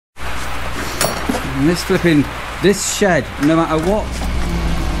And this shed, no matter what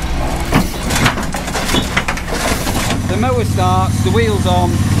the mower starts, the wheels on.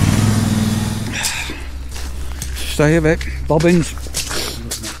 Stay a bit, bobbins.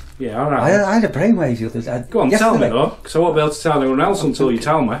 Yeah, alright. I had a brainwave the other day. Go on, tell me though, because I won't be able to tell anyone else until you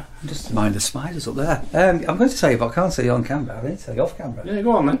tell me. Just mind the spiders up there. I'm going to tell you, but I can't say you on camera. I need to tell you off camera. Yeah,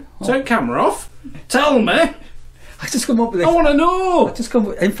 go on then. Take camera off. Tell me. I just come up with this. I want to know. I just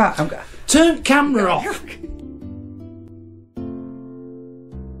come. In fact, I'm. Turn camera off.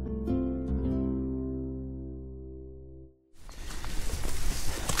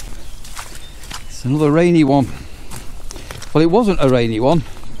 It's another rainy one. Well, it wasn't a rainy one.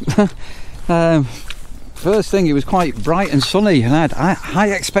 First thing, it was quite bright and sunny, and I had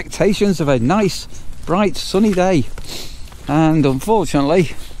high expectations of a nice, bright, sunny day. And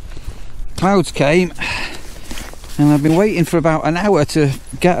unfortunately, clouds came, and I've been waiting for about an hour to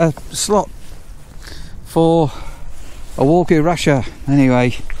get a slot for a walk with Rasha.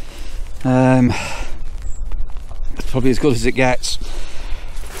 Anyway, it's probably as good as it gets.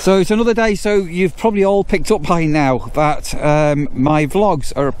 So it's another day. So you've probably all picked up by now that my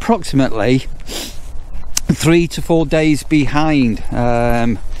vlogs are approximately 3 to 4 days behind.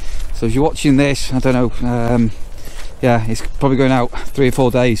 So if you're watching this, I don't know, yeah, it's probably going out 3 or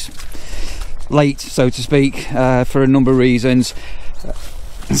 4 days late, so to speak, for a number of reasons.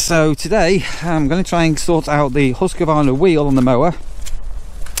 So today I'm going to try and sort out the Husqvarna wheel on the mower.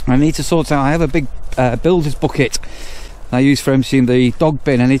 I need to sort out, I have a big builder's bucket I use for emptying the dog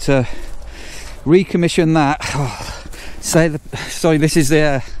bin. I need to recommission that. Oh, sorry, this is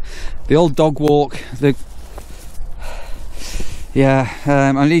the old dog walk. I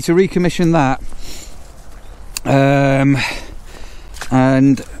need to recommission that,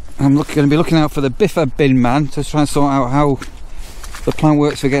 and I'm going to be looking out for the biffer bin man to try and sort out how the plan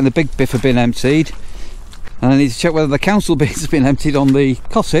works for getting the big biffer bin emptied. And I need to check whether the council bin has been emptied on the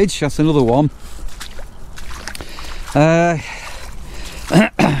cottage. That's another one. And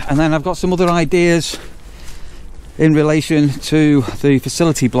then I've got some other ideas in relation to the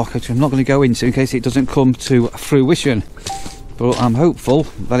facility block, which I'm not going to go into in case it doesn't come to fruition, but I'm hopeful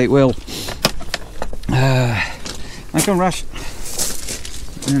that it will. I can rush,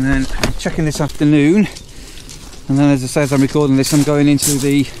 and then I'm checking this afternoon, and then as I said, as I'm recording this, I'm going into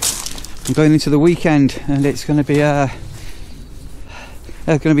the weekend, and it's going to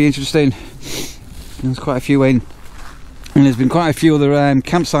be interesting. There's quite a few in. And there's been quite a few other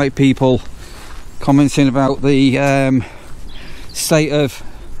campsite people commenting about the state of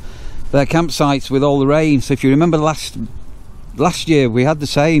their campsites with all the rain. So if you remember last year, we had the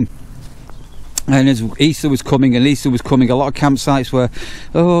same. And as Easter was coming, a lot of campsites were,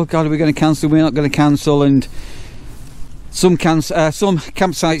 oh God, are we going to cancel? We're not going to cancel. And some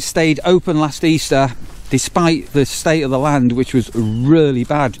campsites stayed open last Easter despite the state of the land, which was really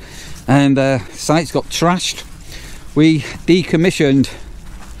bad. And sites got trashed. We decommissioned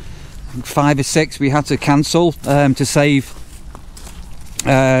 5 or 6 we had to cancel to save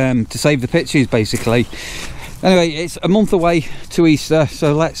the pitches, basically. Anyway, it's a month away to Easter,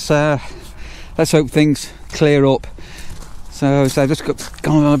 so let's hope things clear up. So I've just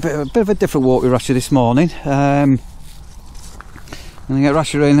gone on a bit of a different walk with Rasha this morning. And I get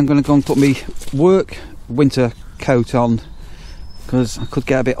Rasha in, I'm going to go and put my work winter coat on because I could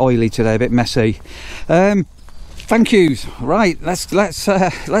get a bit oily today, a bit messy. Thank yous. Right, let's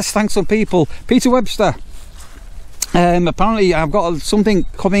thank some people. Peter Webster. Apparently I've got something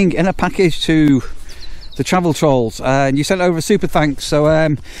coming in a package to the Travel Trolls, and you sent over a super thanks,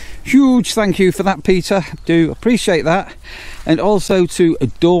 so huge thank you for that, Peter. Do appreciate that. And also to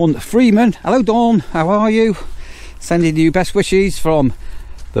Dawn Freeman. Hello Dawn, how are you? Sending you best wishes from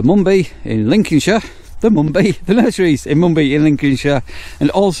the Mumby in Lincolnshire. The nurseries in Mumby in Lincolnshire. And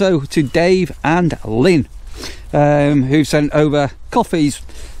also to Dave and Lynn, who sent over coffees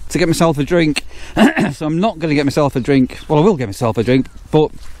to get myself a drink. So I'm not going to get myself a drink. Well, I will get myself a drink,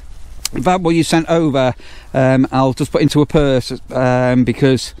 but that what you sent over, I'll just put into a purse,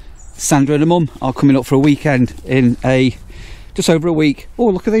 because Sandra and her mum are coming up for a weekend in just over a week. Oh,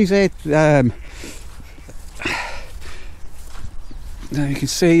 look at these here. Now you can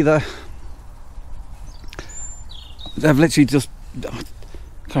see they've literally just, I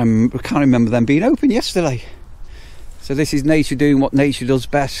can't remember them being open yesterday. So this is nature doing what nature does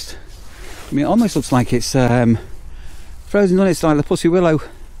best. I mean, it almost looks like it's frozen on its like the pussy willow.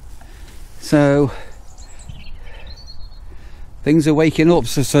 So things are waking up.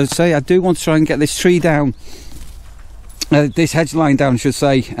 So say I do want to try and get this tree down, this hedge line down, I should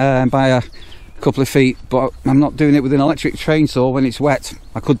say, by a couple of feet, but I'm not doing it with an electric chainsaw when it's wet.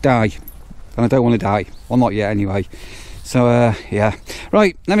 I could die. and I don't want to die. Well, not yet anyway. So yeah,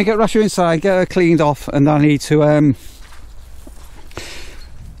 right, let me get Rasha inside, get her cleaned off, and I need to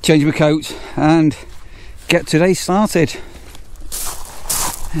change my coat and get today started.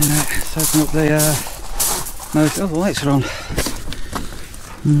 Let's open up the the lights are on.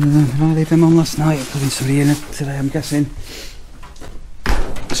 I leave them on last night, putting somebody in it today, I'm guessing.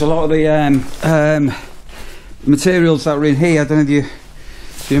 So a lot of the materials that were in here, I don't know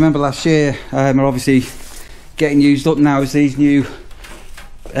if you remember last year, are obviously getting used up now as these new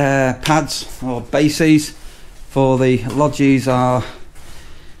pads or bases for the lodges are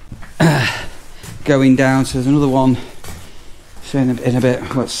going down. So there's another one showing in a bit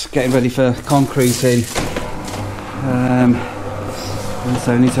what's getting ready for concreting. And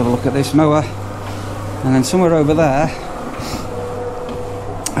so I need to have a look at this mower, and then somewhere over there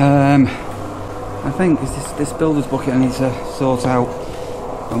I think is this builder's bucket I need to sort out.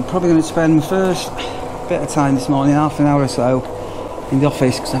 I'm probably going to spend the first bit of time this morning, half an hour or so, in the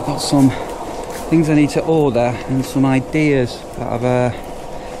office, because I've got some things I need to order and some ideas that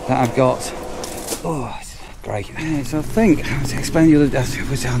I've got. Oh, it's great. So I think I was explaining the other day, it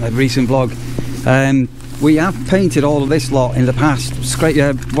was on a recent vlog. We have painted all of this lot in the past.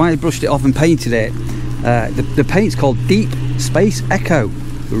 Why I brushed it off and painted it. The paint's called Deep Space Echo.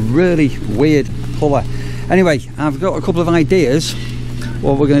 Really weird colour. Anyway, I've got a couple of ideas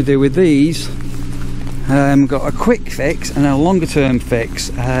what we're going to do with these. Got a quick fix and a longer term fix.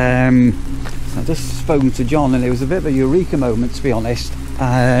 I've just spoken to John, and it was a bit of a eureka moment, to be honest,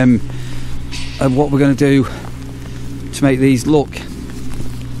 of what we're going to do to make these look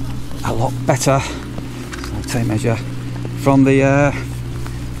a lot better. So I'll take measure from the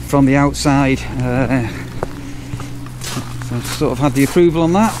outside. So I've sort of had the approval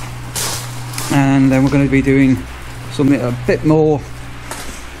on that, and then we're going to be doing something a bit more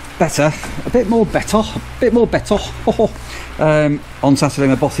better on Saturday.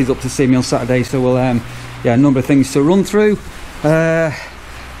 My boss is up to see me on Saturday, so we'll yeah, a number of things to run through,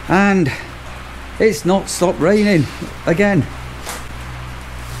 and it's not stopped raining again.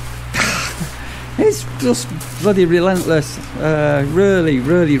 It's just bloody relentless,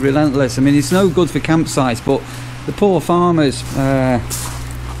 really relentless. I mean, it's no good for campsites, but the poor farmers.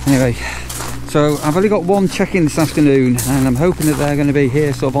 Anyway, so I've only got one check-in this afternoon, and I'm hoping that they're going to be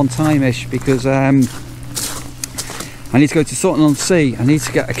here sort of on time-ish, because I need to go to Sutton-on-Sea. I need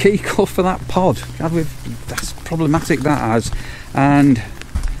to get a key cut for that pod. God, that's problematic, that has. And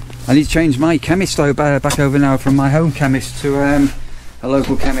I need to change my chemist back over now from my home chemist to a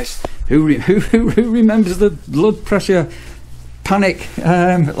local chemist who remembers the blood pressure panic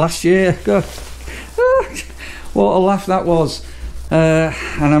last year. God, what a laugh that was. And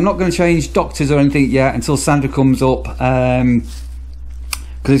I'm not going to change doctors or anything yet until Sandra comes up, because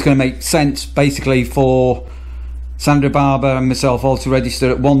it's going to make sense basically for Sandra Barber and myself all to register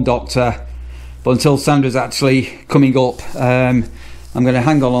at one doctor. But until Sandra's actually coming up, I'm going to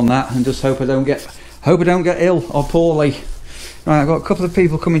hang on that and just hope I don't get ill or poorly. Right, I've got a couple of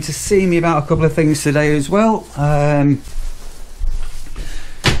people coming to see me about a couple of things today as well. And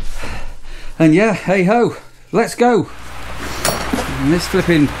yeah, hey ho, let's go. And this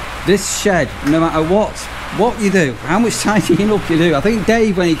shed, no matter what you do, how much tidying up you do. I think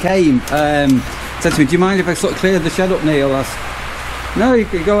Dave, when he came, said to me, do you mind if I sort of clear the shed up, Neil? No, you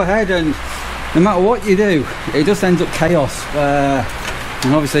can go ahead, and no matter what you do, it just ends up chaos.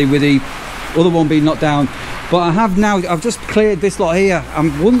 And obviously with the other one being knocked down. But I've just cleared this lot here.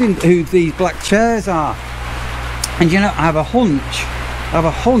 I'm wondering who these black chairs are. And you know, I have a hunch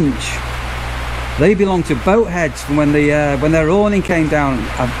they belong to boat heads from when their awning came down.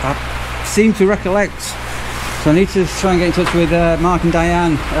 I seem to recollect. So I need to try and get in touch with Mark and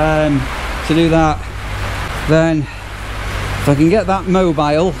Diane to do that. Then if I can get that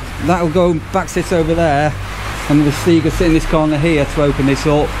mobile, that'll go back sit over there, and the Steger sit in this corner here to open this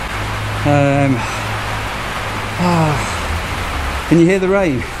up. Can you hear the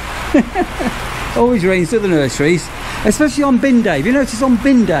rain? Always rains at the nurseries, especially on bin day. Have you noticed on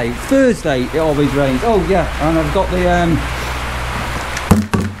bin day, Thursday, it always rains? Oh yeah, and I've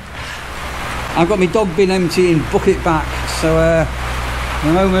got my dog bin emptying bucket back. So at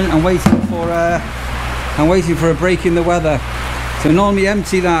the moment I'm waiting for a break in the weather. So normally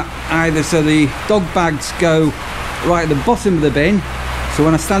empty that either so the dog bags go right at the bottom of the bin, so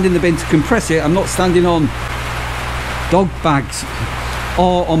when I stand in the bin to compress it, I'm not standing on dog bags,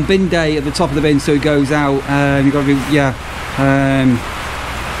 or on bin day at the top of the bin so it goes out. You've got to be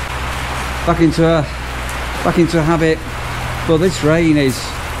back into a habit. But this rain is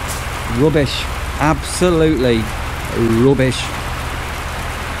rubbish, absolutely rubbish.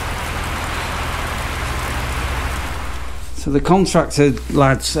 So the contractor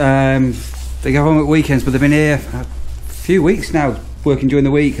lads, they go home at weekends, but they've been here a few weeks now, working during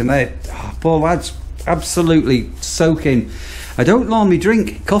the week, and they're, poor lads, absolutely soaking. I don't normally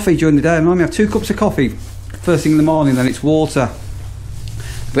drink coffee during the day. I normally have 2 cups of coffee first thing in the morning, then it's water.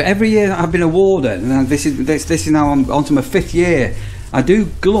 But every year I've been a warden, and this is now I'm on to my 5th year. I do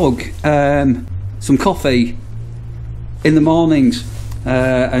glug some coffee in the mornings,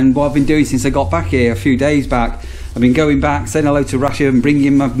 and what I've been doing since I got back here a few days back, I've been going back, saying hello to Rasha and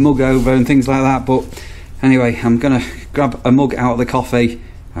bringing my mug over and things like that. But anyway, I'm gonna grab a mug out of the coffee,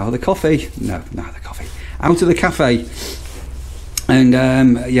 out of the cafe, and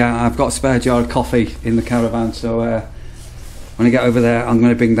yeah, I've got a spare jar of coffee in the caravan, so when I get over there I'm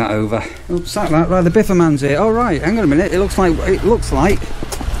going to bring that over. Oops, like that. Right, the Biffa man's here. Oh right, hang on a minute, it looks like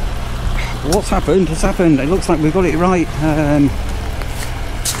what's happened? It looks like we've got it right.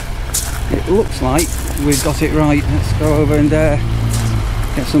 It looks like we've got it right. Let's go over and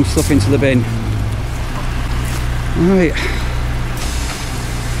get some stuff into the bin. Right.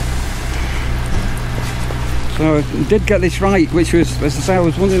 So I did get this right, which was, as I say, I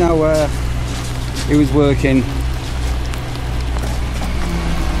was wondering how it was working.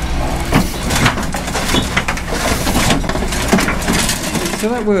 So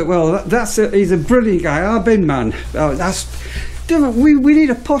that worked well. He's a brilliant guy, our bin man. We need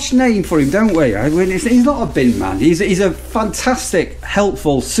a posh name for him, don't we? He's not a bin man. He's a fantastic,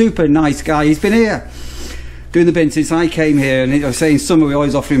 helpful, super nice guy. He's been here doing the bin since I came here, and I was saying in summer we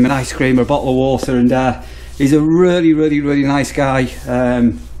always offer him an ice cream or a bottle of water, and he's a really nice guy.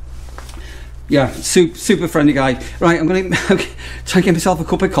 Yeah, super friendly guy. Right, I'm going to try and get myself a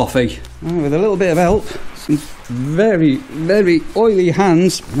cup of coffee with a little bit of help. Some very oily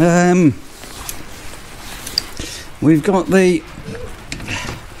hands. We've got the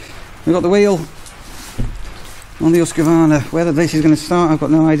wheel on the Husqvarna. Whether this is going to start, I've got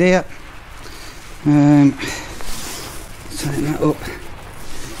no idea. Tighten that up.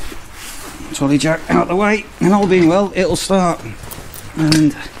 Trolley jack out the way, and all being well, it'll start.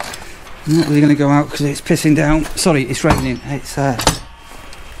 And I'm not really going to go out because it's pissing down. Sorry, it's raining. It's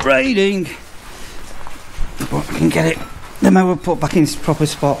raining. But I can get it, the mower put back in its proper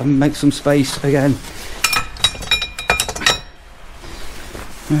spot and make some space again.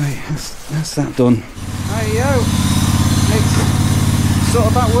 Right, that's that done. There you go. It's sort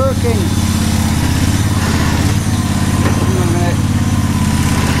of about working. Hang on a minute.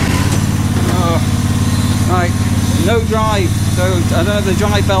 Oh, right, no drive. So I don't know if the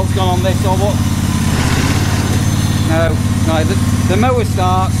drive belt's gone on this or what. No, right, the mower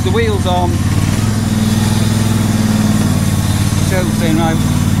starts, the wheel's on. Soon, right.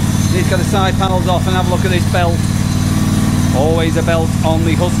 Need to get the side panels off and have a look at this belt. Always a belt on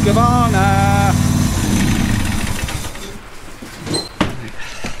the Husqvarna.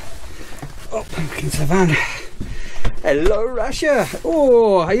 Up into the van. Hello, Rasha.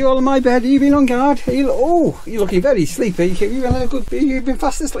 Oh, are you all in my bed? Have you been on guard? You're looking very sleepy. You've been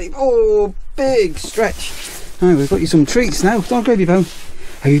fast asleep. Oh, big stretch. Right, we've got you some treats now. Don't grab your bone.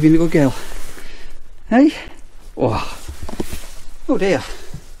 Have you been a good girl? Hey? Oh. Oh dear.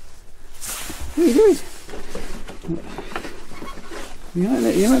 What are you doing? You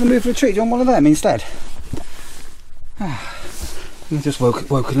might move for a treat. Do you want one of them instead? I just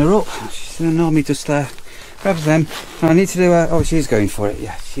woken her up. She's normally just grabs them. I need to do oh, she's going for it.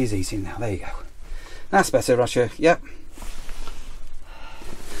 Yeah, she's eating now. There you go. That's better, Rasha. Yep.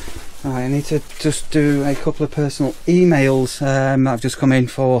 Right, I need to just do a couple of personal emails. I've just come in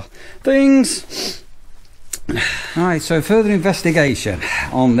for things. Right, so further investigation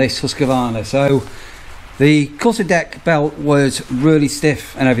on this Husqvarna. So the clutter deck belt was really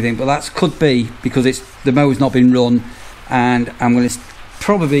stiff and everything, but that could be because the mower's not been run, and I'm going to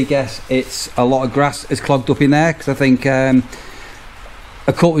probably guess it's a lot of grass is clogged up in there, because I think a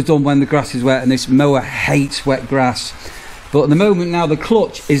cut was done when the grass is wet, and this mower hates wet grass. But at the moment now the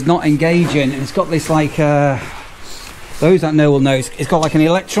clutch is not engaging, and it's got this like those that know will know, it's got like an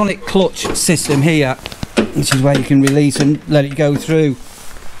electronic clutch system here, which is where you can release and let it go through,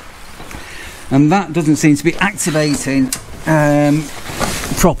 and that doesn't seem to be activating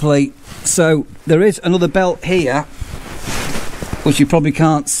properly. So there is another belt here which you probably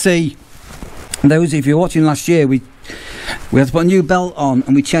can't see. Those, if you're watching last year, we had to put a new belt on,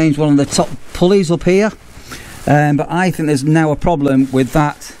 and we changed one of the top pulleys up here, but I think there's now a problem with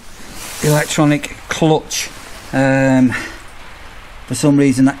that electronic clutch. For some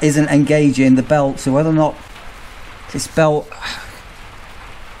reason that isn't engaging the belt. So whether or not this belt,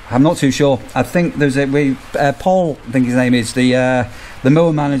 I'm not too sure. I think there's Paul, I think his name is, the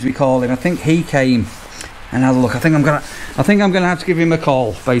mower man as we call him. I think he came and have a look. I think I'm gonna have to give him a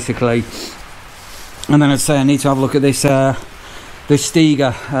call, basically. And then I'd say I need to have a look at this this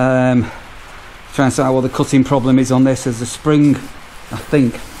Stiga. Try and sort out what the cutting problem is on this. As the spring, I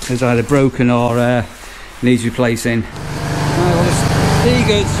think, is either broken or needs replacing. Right, well, the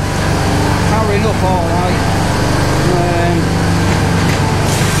Stiga's powering up all right.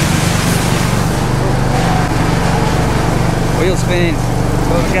 Wheel spinning,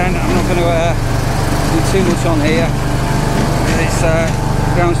 but again, I'm not going to do too much on here. It's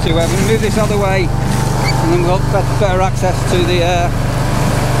ground's too heavy. Move this other way, and then we've got better access to the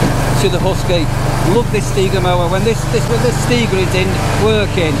Husky. Love this Stiga mower. When this Stiga is in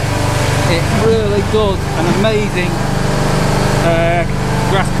working, it really does an amazing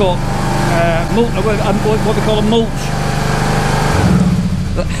grass cut, what we call a mulch.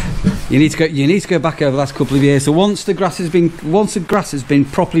 You need to go back over the last couple of years. So once the grass has been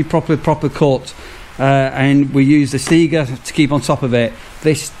properly cut, and we use the Stiga to keep on top of it,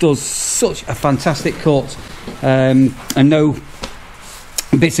 this does such a fantastic cut, and no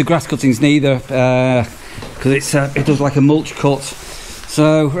bits of grass cuttings neither, because it does like a mulch cut.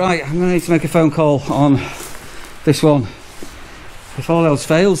 So right, I'm going to need to make a phone call on this one. If all else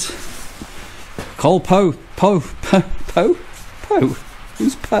fails, call Poe.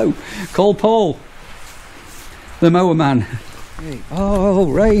 Who's Poe? Call Paul, the mower man.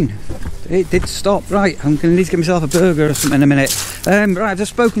 Oh, rain. It did stop. Right, I'm going to need to get myself a burger or something in a minute. Right, I've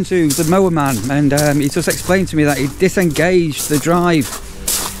just spoken to the mower man, and he just explained to me that he disengaged the drive.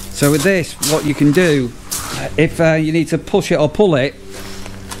 So with this, what you can do, if you need to push it or pull it,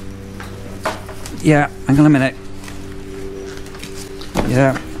 yeah, hang on a minute.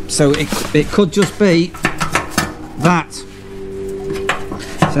 Yeah, so it could just be that.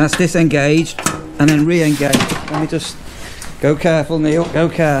 So that's disengaged and then re-engaged. Let me just go careful, Neil. Go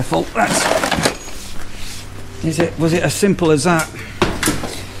careful. Was it as simple as that?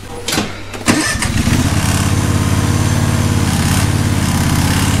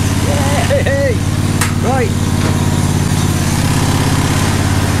 Yay! Right.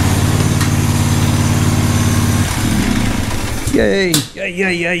 Yay!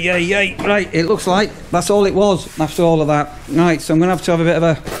 Yay! Right, it looks like that's all it was after all of that. Right, so I'm going to have a bit of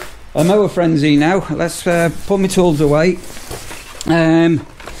a mower frenzy now. Let's put my tools away. And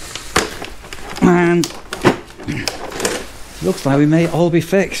looks like we may all be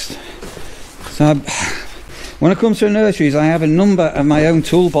fixed. So when it comes to nurseries, I have a number of my own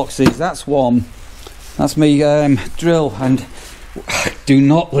toolboxes. That's one. That's me drill, and do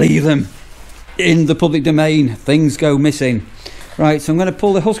not leave them in the public domain. Things go missing. Right, so I'm going to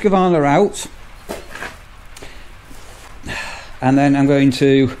pull the Husqvarna out, and then I'm going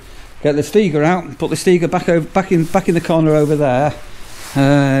to get the Stiga out and put the Stiga back in the corner over there,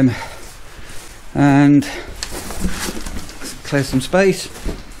 and clear some space.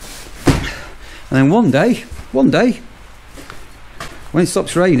 And then one day when it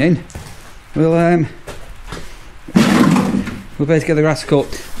stops raining, we'll basically get the grass cut.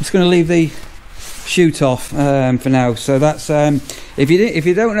 I'm just going to leave the chute off for now. So that's if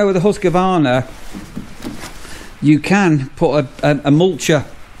you don't know with the Husqvarna, you can put a mulcher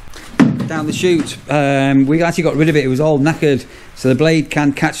down the chute. We actually got rid of it. It was all knackered, so the blade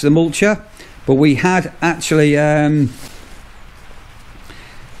can catch the mulcher. But we had actually had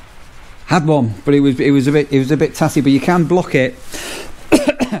one, but it was a bit tatty. But you can block it,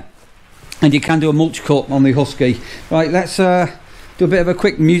 and you can do a mulch cut on the Husky. Right, let's do a bit of a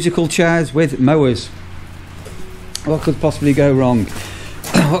quick musical chairs with mowers. What could possibly go wrong?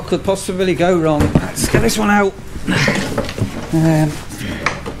 What could possibly go wrong? Let's get this one out.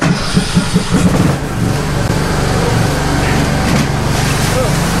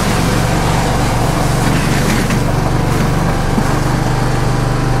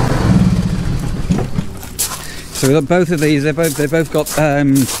 So we've got both of these. They both got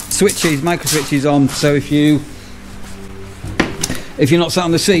switches, micro switches on. So if you're not sat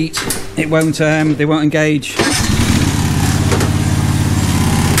on the seat, it won't. They won't engage.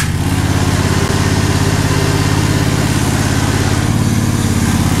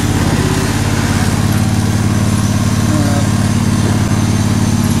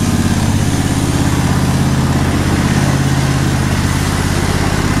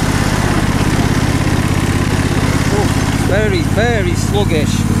 Very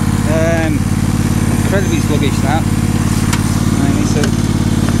sluggish, incredibly sluggish that. I need to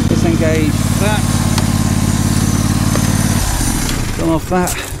disengage that, come off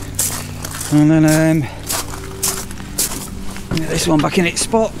that, and then get this one back in its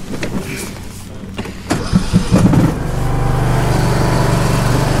spot.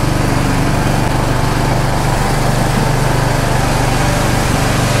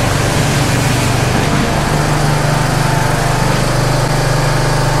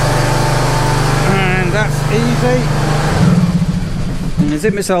 And to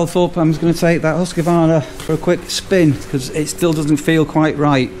zip myself up, I'm just going to take that Husqvarna for a quick spin because it still doesn't feel quite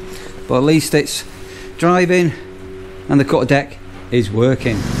right. But at least it's driving and the cutter deck is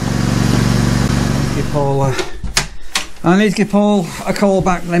working. I need to give Paul a call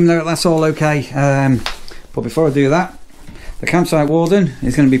back, let him know that's all okay. But before I do that, the campsite warden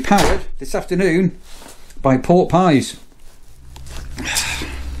is going to be powered this afternoon by pork pies.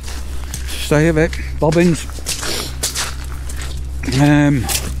 Stay a bit, bobbins.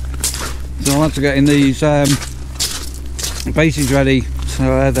 So I'll have to get in these bases ready.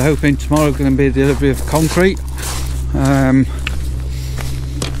 So they're hoping tomorrow going to be a delivery of concrete.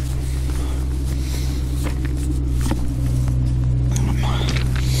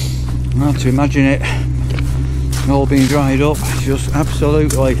 Hard to imagine it all being dried up. It's just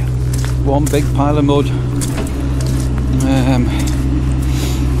absolutely one big pile of mud.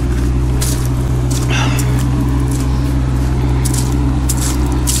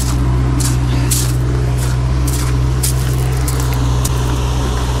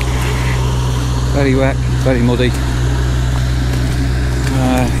 Very wet, very muddy.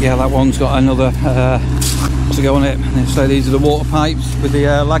 Yeah, that one's got another to go on it. So these are the water pipes with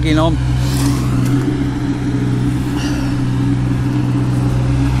the lagging on.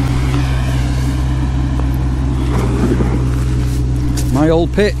 My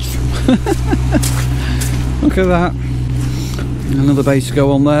old pitch. Look at that. Another base to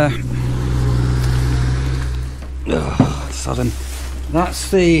go on there. Oh, sodden.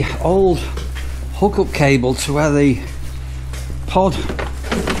 That's the old hookup cable to where the pod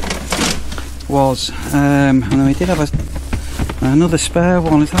was, and we did have another spare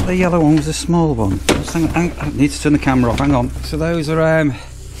one. Is that the yellow one? Was the small one? I need to turn the camera off, hang on. So those are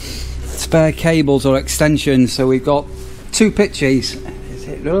spare cables or extensions. So we've got two pitches.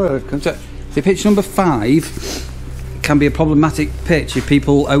 The pitch number 5 can be a problematic pitch if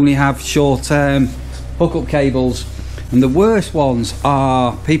people only have short hookup cables, and the worst ones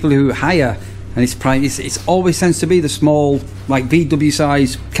are people who hire, and it's always tends to be the small, like VW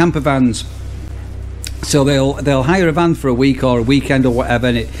size camper vans. So they'll hire a van for a week or a weekend or whatever,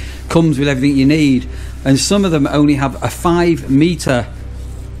 and it comes with everything you need, and some of them only have a 5 meter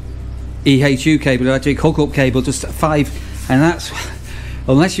EHU cable, electric hookup cable, just 5, and that's,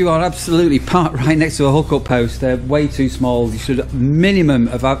 unless you are absolutely parked right next to a hookup post, they're way too small. You should minimum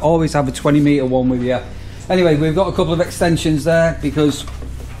of always have a 20 meter one with you. Anyway, we've got a couple of extensions there because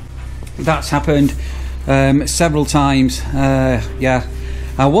that's happened several times. Yeah,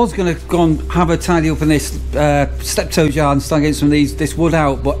 I was going to go and have a tidy up in this step-toe jar and start getting some of this wood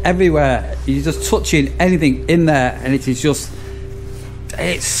out, but everywhere you're just touching anything in there and it is just,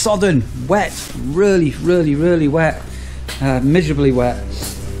 it's sodden, wet, really wet, miserably wet.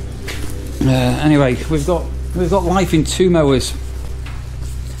 Anyway, we've got life in 2 mowers.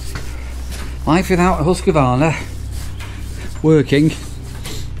 Life without a Husqvarna working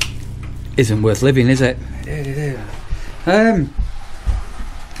isn't worth living, is it?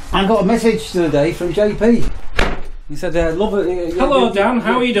 I got a message the other day from JP. He said, "Love it." Hello, Dan.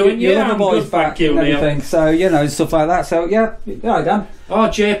 How are you doing? Yeah, I'm good, back you, and everything. Neil. So and stuff like that. So yeah, Dan. Oh,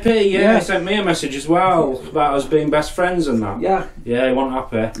 JP, yeah, he sent me a message as well about us being best friends and that. Yeah. Yeah, he wasn't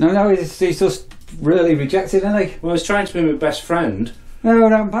happy. No, he's just really rejected, isn't he? Well, he's trying to be my best friend.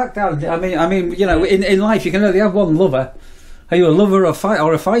 No, back down. I mean, in life you can only have one lover. Are you a lover or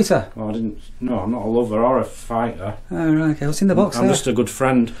a fighter? Well, no, I'm not a lover or a fighter. Oh, right, okay. What's in the box I'm there? just a good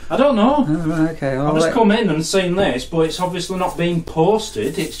friend. I don't know. Oh, right, okay. I've just come in and seen this, but it's obviously not being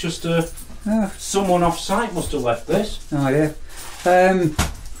posted. It's just someone off site must have left this. Oh, yeah.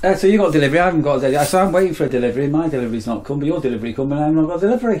 So you got delivery, I haven't got a delivery. So I'm waiting for a delivery. My delivery's not come, but your delivery come, and I've not got a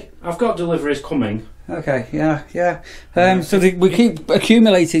delivery. I've got deliveries coming. Okay, yeah. So we keep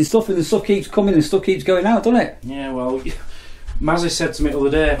accumulating stuff, and the stuff keeps coming and stuff keeps going out, doesn't it? Yeah, well, Mazzy said to me the other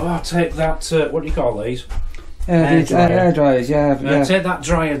day, "Oh, take that, what do you call these? Air dryers, yeah. Take that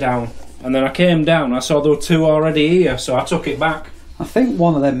dryer down." And then I came down, I saw there were 2 already here, so I took it back. I think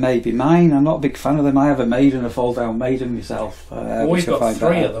one of them may be mine. I'm not a big fan of them. I have a Maiden, a fold-down Maiden myself. We've got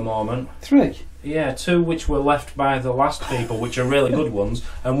 3 at the moment. 3? Yeah, 2 which were left by the last people, which are really good ones,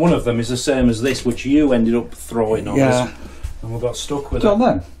 and one of them is the same as this, which you ended up throwing on us, and we got stuck with it. Do you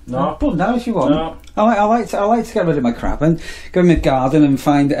want them? No. Put them down if you want. No. I like to get rid of my crap and go in my garden and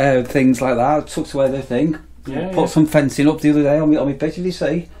find things like that. I tucked away the thing. Put some fencing up the other day on my pitch. Did you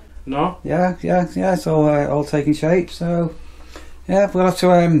see? No. Yeah. It's all taking shape. So yeah, we'll have to.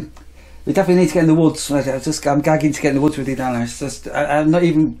 We definitely need to get in the woods. I'm gagging to get in the woods with you, Dan. It's just I'm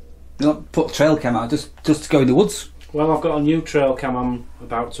not put trail cam out. Just to go in the woods. Well, I've got a new trail cam I'm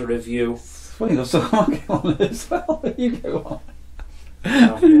about to review. Well, you got some on as well. You go on.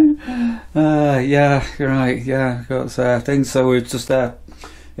 Yeah, you're right. Yeah, got things. So we're just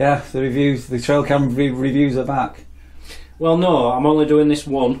yeah, the reviews, the trail cam reviews are back. Well, no, I'm only doing this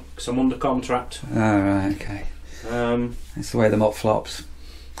one because I'm under contract. Oh, right, okay. It's the way the mop flops.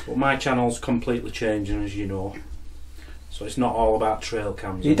 But my channel's completely changing, as you know. So it's not all about trail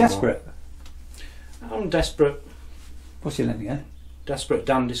cams. Are you anymore. desperate? I'm desperate. What's your name again? Desperate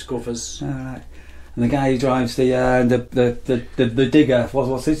Dan Discovers. All right. And the guy who drives the digger,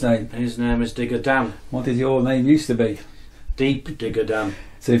 what's his name? His name is Digger Dan. What did your name used to be? Deep Digger Dan.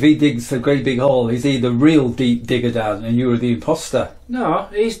 So if he digs a great big hole, is he the real Deep Digger Dan and you're the imposter? No,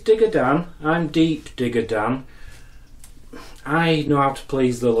 he's Digger Dan. I'm Deep Digger Dan. I know how to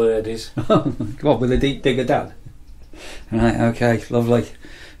please the ladies. Come on, with a Deep Digger Dan. Right, okay, lovely.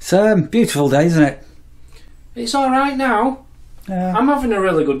 It's beautiful day, isn't it? It's alright now. I'm having a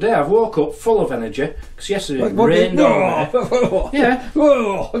really good day. I've woke up full of energy because yesterday it rained all day. Yeah.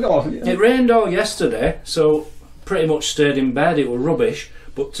 It rained all yesterday, so pretty much stayed in bed. It was rubbish.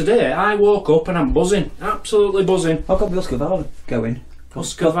 But today I woke up and I'm buzzing, absolutely buzzing. I've got my Husqvarna going.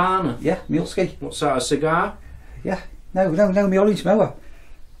 Husqvarna? Yeah, my Husky. What's that, a cigar? Yeah. No, my orange mower.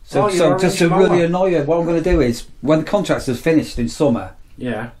 So, your just to orange mower. really annoy you, what I'm going to do is, when the contract's finished in summer,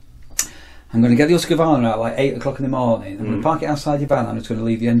 Yeah. I'm going to get the Husqvarna out like 8 o'clock in the morning. I'm going to park it outside your van and I'm just going to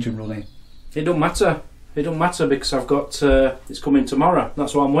leave the engine running. It don't matter. It don't matter because I've got, it's coming tomorrow.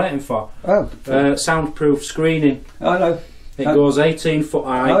 That's what I'm waiting for. Oh. Soundproof screening. Oh, no. It goes 18 foot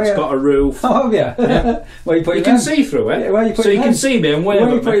high, it's got a roof. Oh, yeah. Yeah. Where you put You it can then? see through it, Yeah, where you put so it you then? can see me and wave Where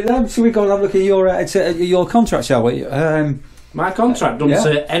you at put me. it then? So we go and have a look at your contract, shall we? My contract doesn't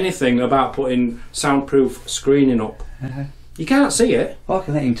say anything about putting soundproof screening up. You can't see it. Well, I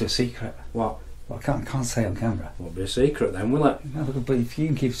can let you into a secret. What? Well, I can't say on camera. Won't be a secret then, will it? No, but if you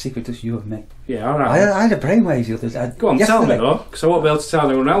can keep a secret, just you and me. Yeah, alright. I had a brainwave the other day. Go on, tell me though, because I won't be able to tell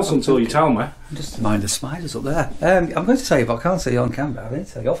anyone else until you tell me. Just mind the spiders up there. I'm going to tell you, but I can't say you on camera. I need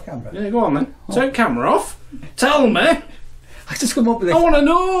to tell you off camera. Yeah, go on then. Turn camera off. Tell me. I just come up with this. I want to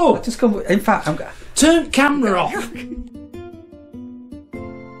know. In fact, Turn camera off.